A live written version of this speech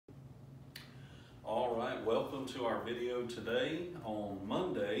All right, welcome to our video today on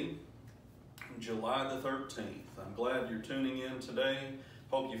Monday, July the 13th. I'm glad you're tuning in today.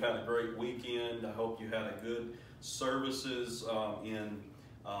 Hope you've had a great weekend. I hope you had a good services in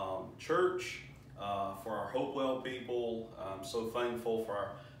church for our Hopewell people. I'm so thankful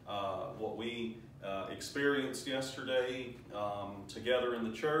for what we experienced yesterday together in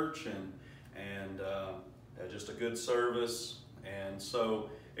the church and just a good service. And so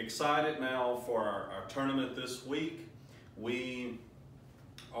excited now for our tournament this week. We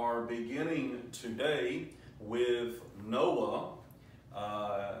are beginning today with Noah.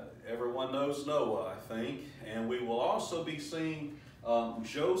 Everyone knows Noah, I think. And we will also be seeing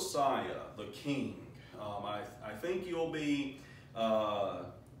Josiah, the king. I think you'll be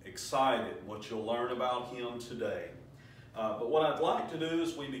excited what you'll learn about him today. But what I'd like to do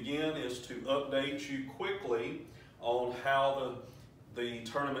as we begin is to update you quickly on how the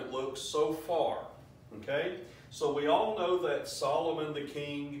tournament looks so far. Okay, so we all know that Solomon the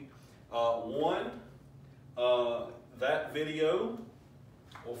king won that video.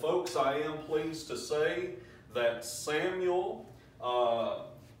 Well, folks, I am pleased to say that Samuel,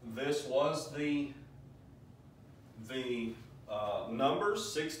 this was the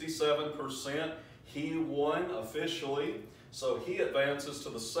numbers, 67%. He won officially. So he advances to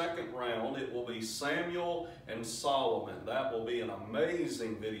the second round. It will be Samuel and Solomon. That will be an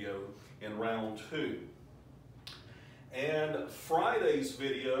amazing video in round 2. And Friday's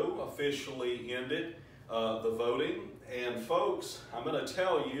video officially ended the voting. And folks, I'm going to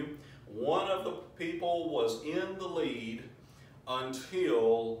tell you, one of the people was in the lead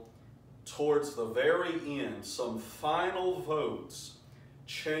until towards the very end. Some final votes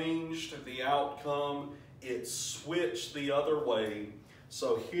changed the outcome. It switched the other way.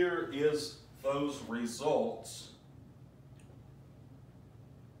 So here is those results.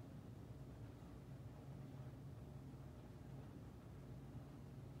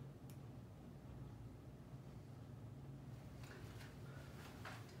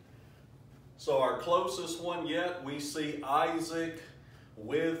 So our closest one yet, we see Isaac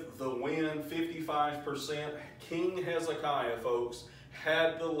with the win, 55%. King Hezekiah, folks,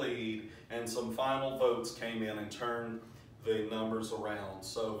 had the lead, and some final votes came in and turned the numbers around.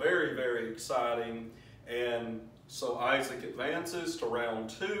 So very, very exciting. And so Isaac advances to round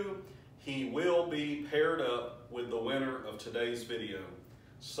 2. He will be paired up with the winner of today's video.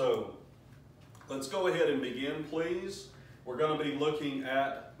 So let's go ahead and begin, please. We're going to be looking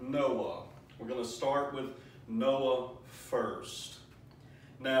at Noah. We're going to start with Noah first.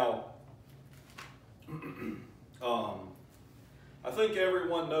 Now, I think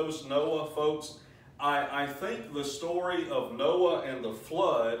everyone knows Noah, folks. I think the story of Noah and the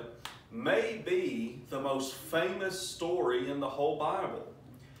flood may be the most famous story in the whole Bible.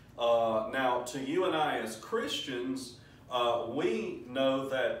 Now, to you and I as Christians, we know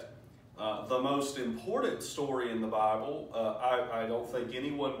that the most important story in the Bible, I don't think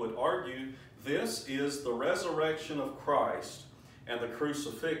anyone would argue, this is the resurrection of Christ and the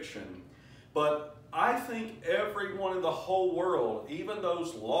crucifixion. But I think everyone in the whole world, even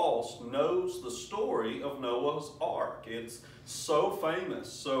those lost, knows the story of Noah's Ark. It's so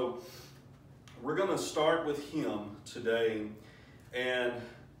famous. So we're going to start with him today. And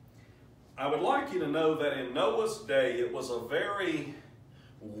I would like you to know that in Noah's day, it was a very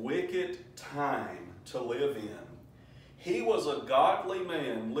wicked time to live in. He was a godly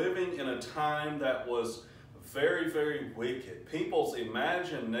man living in a time that was very, very wicked. People's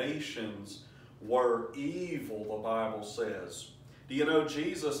imaginations were evil, the Bible says. Do you know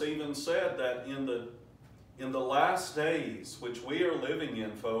Jesus even said that in the last days, which we are living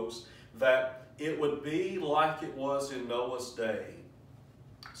in, folks, that it would be like it was in Noah's day.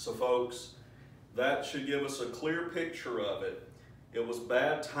 So, folks, that should give us a clear picture of it. It was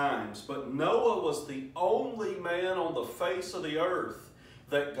bad times, but Noah was the only man on the face of the earth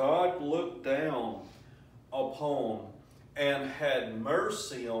that God looked down upon and had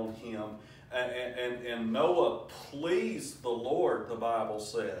mercy on him. And Noah pleased the Lord, the Bible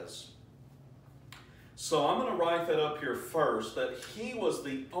says. So I'm going to write that up here first, that he was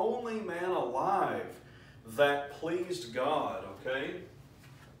the only man alive that pleased God, okay?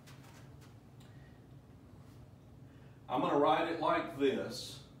 I'm going to write it like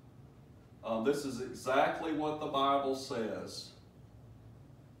this. This is exactly what the Bible says.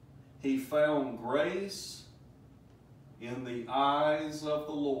 He found grace in the eyes of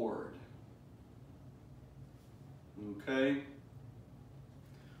the Lord. Okay?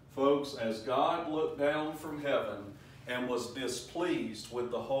 Folks, as God looked down from heaven and was displeased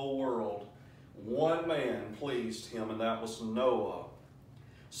with the whole world, one man pleased him, and that was Noah.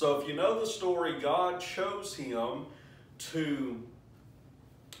 So if you know the story, God chose him to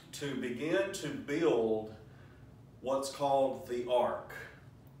begin to build what's called the ark.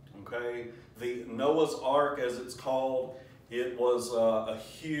 Okay, the Noah's Ark, as it's called, it was a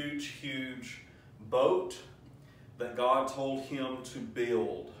huge, huge boat that God told him to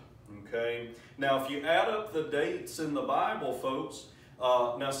build. Okay, now if you add up the dates in the Bible, folks,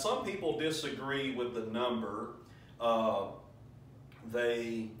 now some people disagree with the number.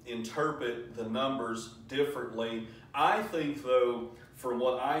 They interpret the numbers differently. I think, though, from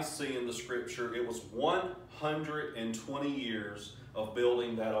what I see in the scripture, it was 120 years of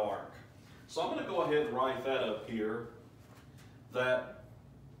building that ark. So I'm going to go ahead and write that up here. That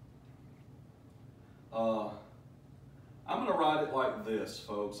I'm going to write it like this,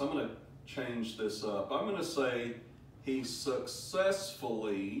 folks. I'm going to change this up. I'm going to say he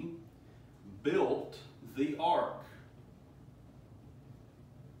successfully built the ark.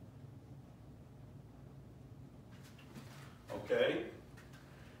 Okay?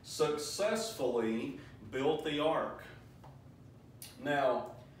 Successfully built the ark. Now,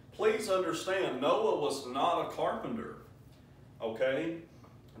 please understand, Noah was not a carpenter. Okay?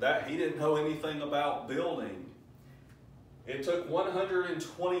 That he didn't know anything about building. It took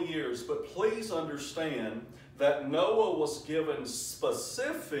 120 years, but please understand that Noah was given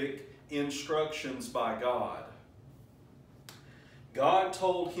specific instructions by God. God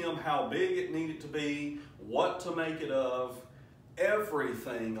told him how big it needed to be, what to make it of,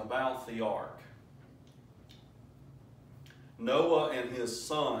 everything about the ark. Noah and his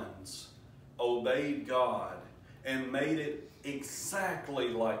sons obeyed God and made it exactly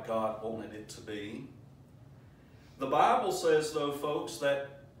like God wanted it to be. The Bible says, though, folks,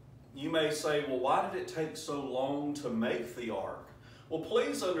 that you may say, well, why did it take so long to make the ark? Well,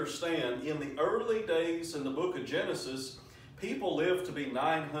 please understand, in the early days in the book of Genesis, people lived to be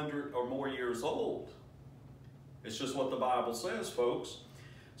 900 or more years old. It's just what the Bible says, folks.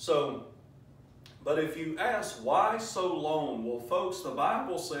 So, but if you ask, why so long? Well, folks, the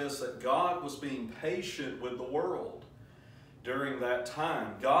Bible says that God was being patient with the world during that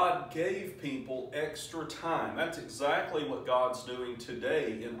time. God gave people extra time. That's exactly what God's doing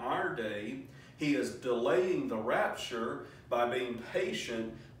today in our day. He is delaying the rapture by being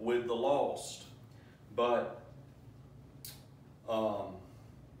patient with the lost. But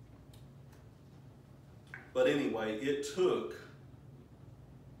anyway, it took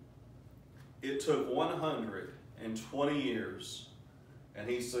 120 years, and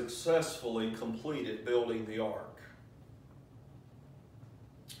he successfully completed building the ark.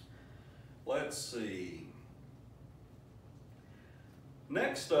 Let's see.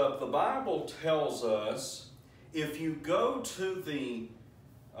 Next up, the Bible tells us, if you go to the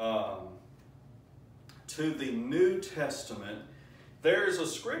New Testament, there's a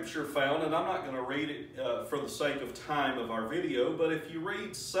scripture found, and I'm not going to read it for the sake of time of our video, but if you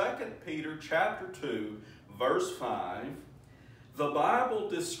read 2 Peter chapter 2, verse 5, the Bible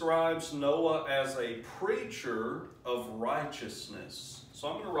describes Noah as a preacher of righteousness. So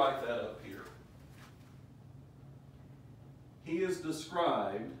I'm going to write that up here. He is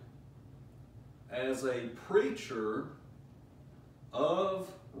described as a preacher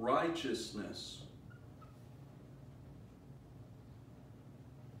of righteousness.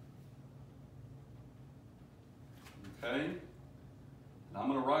 Okay? And I'm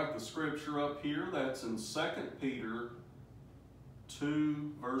going to write the scripture up here. That's in 2 Peter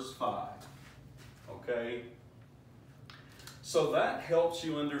 2, verse 5. Okay? So that helps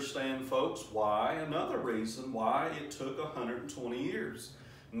you understand, folks, why, another reason why it took 120 years.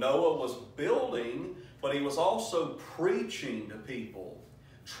 Noah was building, but he was also preaching to people,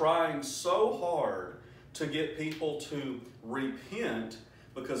 trying so hard to get people to repent,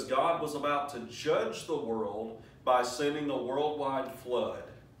 because God was about to judge the world by sending a worldwide flood.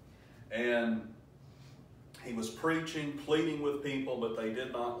 And he was preaching, pleading with people, but they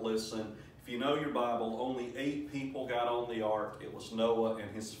did not listen. If you know your Bible, only 8 people got on the ark. It was Noah and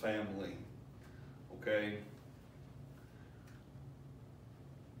his family. Okay?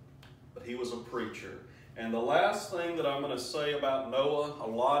 But he was a preacher. And the last thing that I'm going to say about Noah, a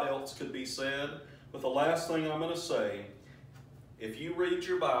lot else could be said, but the last thing I'm going to say, if you read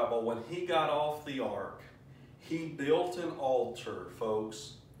your Bible, when he got off the ark, he built an altar,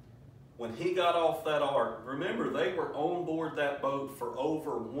 folks. When he got off that ark, remember, they were on board that boat for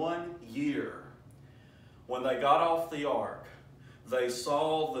over 1 year. When they got off the ark, they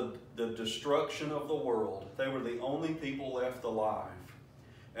saw the destruction of the world. They were the only people left alive.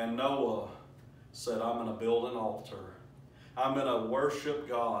 And Noah said, I'm going to build an altar. I'm going to worship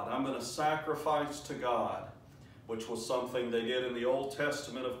God. I'm going to sacrifice to God which was something they did in the Old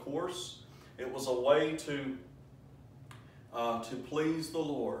Testament, of course. It was a way to please the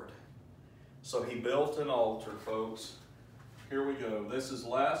Lord. So he built an altar, folks. Here we go. This is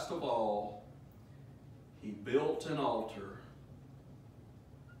last of all. He built an altar.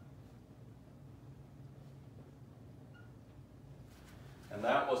 And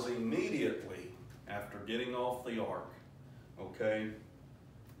that was immediately after getting off the ark. Okay?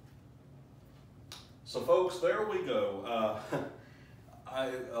 So folks, there we go.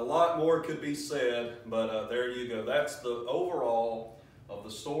 A lot more could be said, but there you go. That's the overall of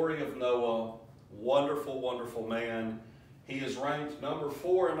the story of Noah. Wonderful, wonderful man. He is ranked number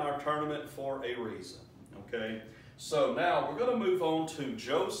 4 in our tournament for a reason. Okay? So now we're going to move on to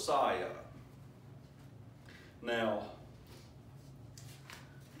Josiah. Now,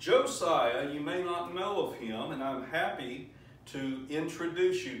 Josiah, you may not know of him, and I'm happy to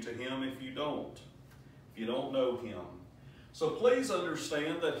introduce you to him if you don't know him. So please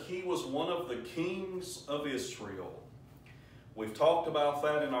understand that he was one of the kings of Israel. We've talked about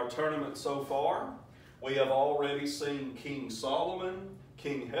that in our tournament so far. We have already seen King Solomon,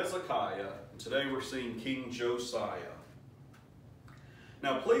 King Hezekiah, and today we're seeing King Josiah.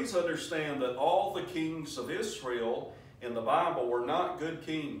 Now please understand that all the kings of Israel in the Bible were not good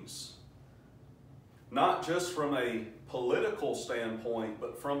kings. Not just from a political standpoint,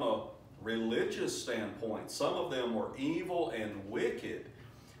 but from a religious standpoint. Some of them were evil and wicked.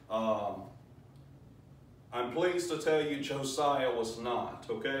 I'm pleased to tell you Josiah was not,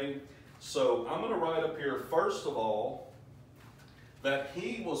 okay? So I'm going to write up here, first of all, that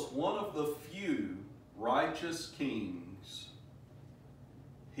he was one of the few righteous kings.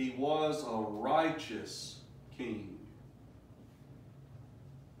 He was a righteous king.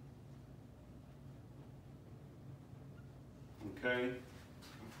 Okay?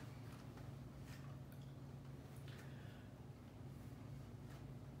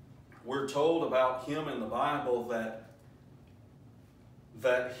 We're told about him in the Bible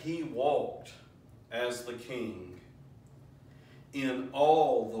that he walked as the king in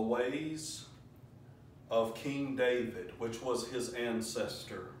all the ways of King David, which was his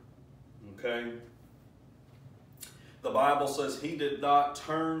ancestor. Okay? The Bible says he did not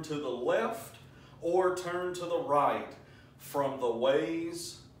turn to the left or turn to the right from the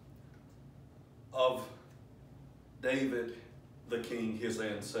ways of David, the king, his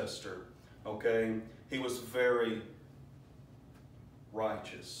ancestor. Okay? He was very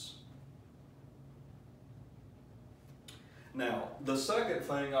righteous. Now, the second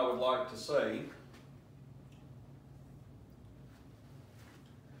thing I would like to say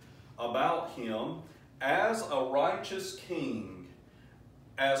about him, as a righteous king,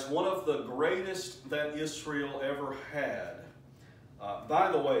 as one of the greatest that Israel ever had. By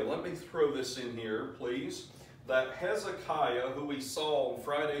the way, let me throw this in here, please. That Hezekiah, who we saw on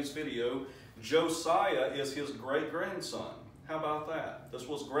Friday's video, Josiah is his great-grandson. How about that? This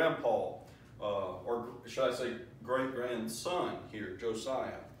was Grandpa, or should I say great-grandson here,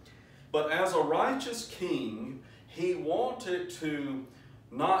 Josiah. But as a righteous king, he wanted to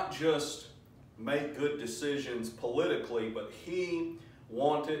not just make good decisions politically, but he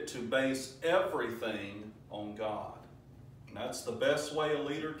wanted to base everything on God. And that's the best way a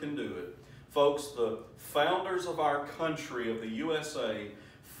leader can do it. Folks, the founders of our country, of the USA,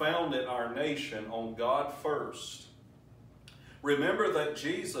 founded our nation on God first. Remember that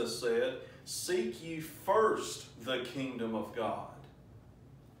Jesus said, "Seek ye first the kingdom of God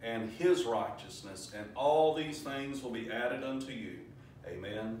and his righteousness, and all these things will be added unto you."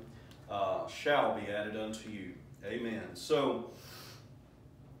 Amen. Shall be added unto you. Amen. So,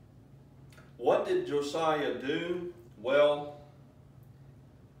 what did Josiah do? Well,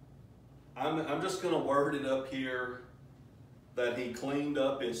 I'm just going to word it up here that he cleaned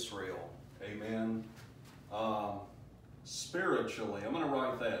up Israel. Amen. Spiritually, I'm going to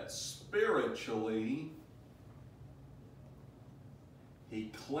write that. Spiritually,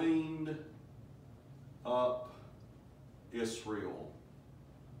 he cleaned up Israel.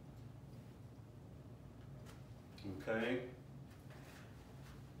 Okay?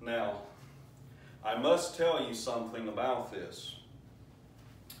 Now, I must tell you something about this.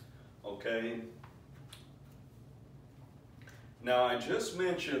 Okay? Now, I just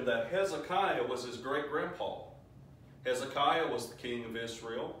mentioned that Hezekiah was his great-grandpa. Hezekiah was the king of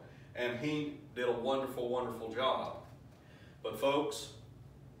Israel, and he did a wonderful, wonderful job. But folks,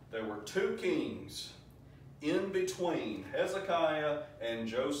 there were two kings in between Hezekiah and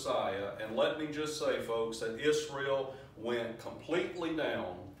Josiah, and let me just say, folks, that Israel went completely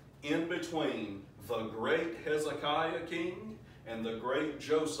down in between the great Hezekiah king and the great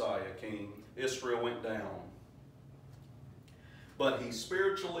Josiah king. Israel went down. but he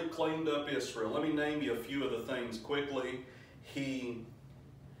spiritually cleaned up Israel. Let me name you a few of the things quickly.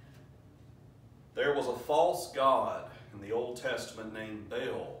 There was a false god in the Old Testament named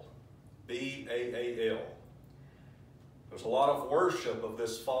Baal, B-A-A-L. There's a lot of worship of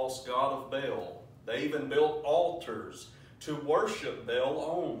this false god of Baal. They even built altars to worship Baal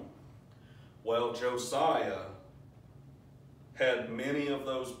on. Well, Josiah had many of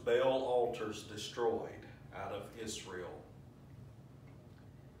those Baal altars destroyed out of Israel.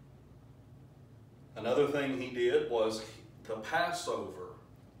 Another thing he did was the Passover.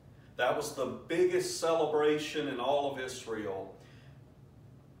 That was the biggest celebration in all of Israel.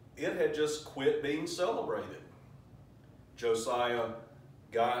 It had just quit being celebrated. Josiah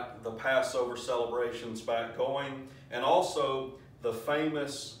got the Passover celebrations back going, and also the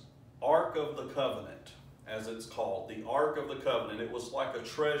famous Ark of the Covenant, as it's called, the Ark of the Covenant. It was like a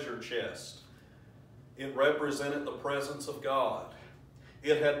treasure chest. It represented the presence of God.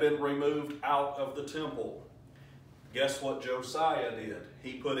 It had been removed out of the temple. Guess what Josiah did?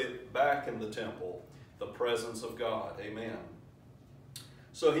 He put it back in the temple, the presence of God. Amen.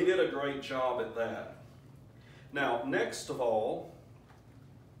 So he did a great job at that. Now, next of all,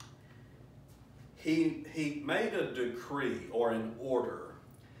 he made a decree or an order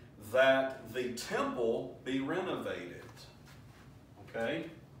that the temple be renovated. Okay?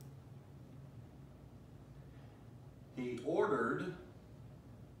 He ordered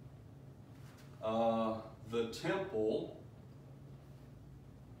the temple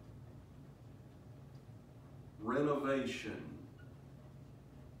renovation.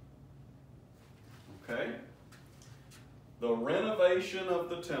 Okay? The renovation of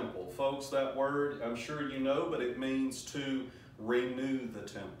the temple. Folks, that word, I'm sure you know, but it means to renew the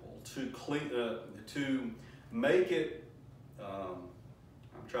temple, to clean, to make it,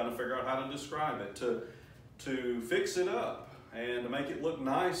 I'm trying to figure out how to describe it, to fix it up and to make it look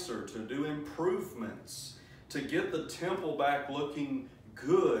nicer, to do improvements, to get the temple back looking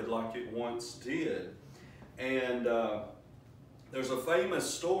good like it once did. And there's a famous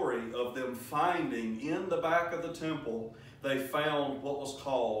story of them finding in the back of the temple, they found what was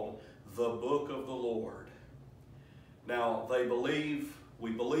called the Book of the Lord. Now,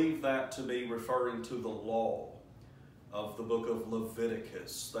 we believe that to be referring to the law of the book of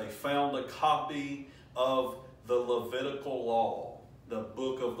Leviticus. They found a copy of the Levitical law, the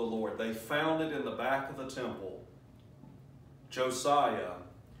book of the Lord. They found it in the back of the temple. Josiah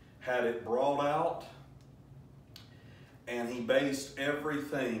had it brought out, and he based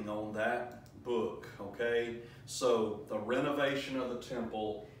everything on that book, okay? So the renovation of the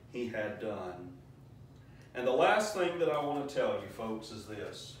temple he had done. And the last thing that I want to tell you, folks, is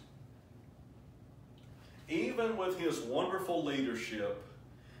this. Even with his wonderful leadership,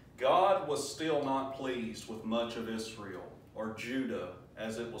 God was still not pleased with much of Israel, or Judah,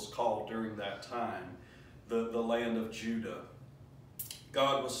 as it was called during that time, the land of Judah.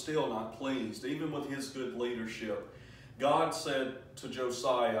 God was still not pleased, even with his good leadership. God said to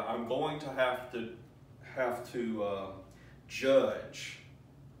Josiah, I'm going to have to judge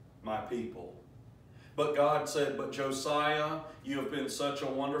my people. But God said, but Josiah, you have been such a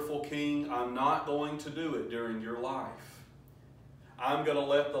wonderful king. I'm not going to do it during your life. I'm going to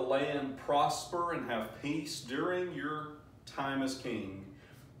let the land prosper and have peace during your time as king.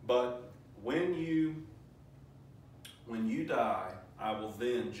 But when you die, I will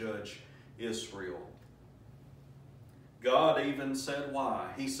then judge Israel. God even said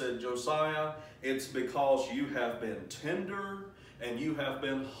why. He said, Josiah, it's because you have been tender and you have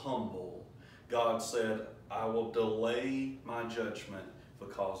been humble. God said, I will delay my judgment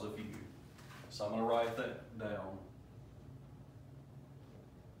because of you. So I'm going to write that down.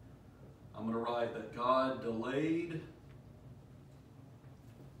 I'm going to write that God delayed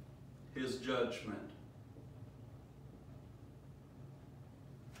his judgment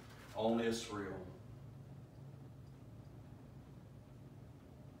on Israel.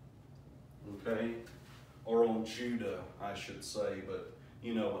 Okay? Or on Judah, I should say, but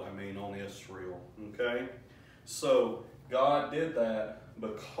you know what I mean, on Israel. Okay? So, God did that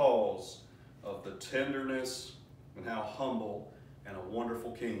because of the tenderness and how humble and a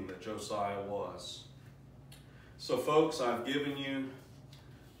wonderful king that Josiah was. So, folks, I've given you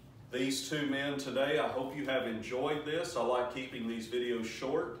these two men today. I hope you have enjoyed this. I like keeping these videos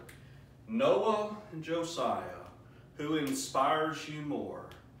short. Noah and Josiah, who inspires you more?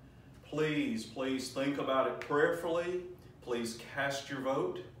 Please, please think about it prayerfully. Please cast your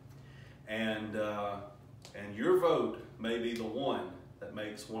vote, and your vote may be the one that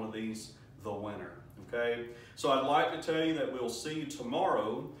makes one of these the winner. Okay? So I'd like to tell you that we'll see you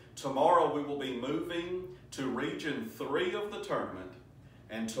tomorrow. Tomorrow we will be moving to Region 3 of the tournament.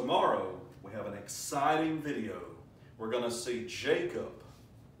 And tomorrow, we have an exciting video. We're going to see Jacob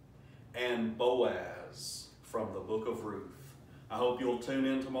and Boaz from the book of Ruth. I hope you'll tune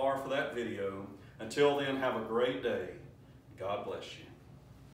in tomorrow for that video. Until then, have a great day. God bless you.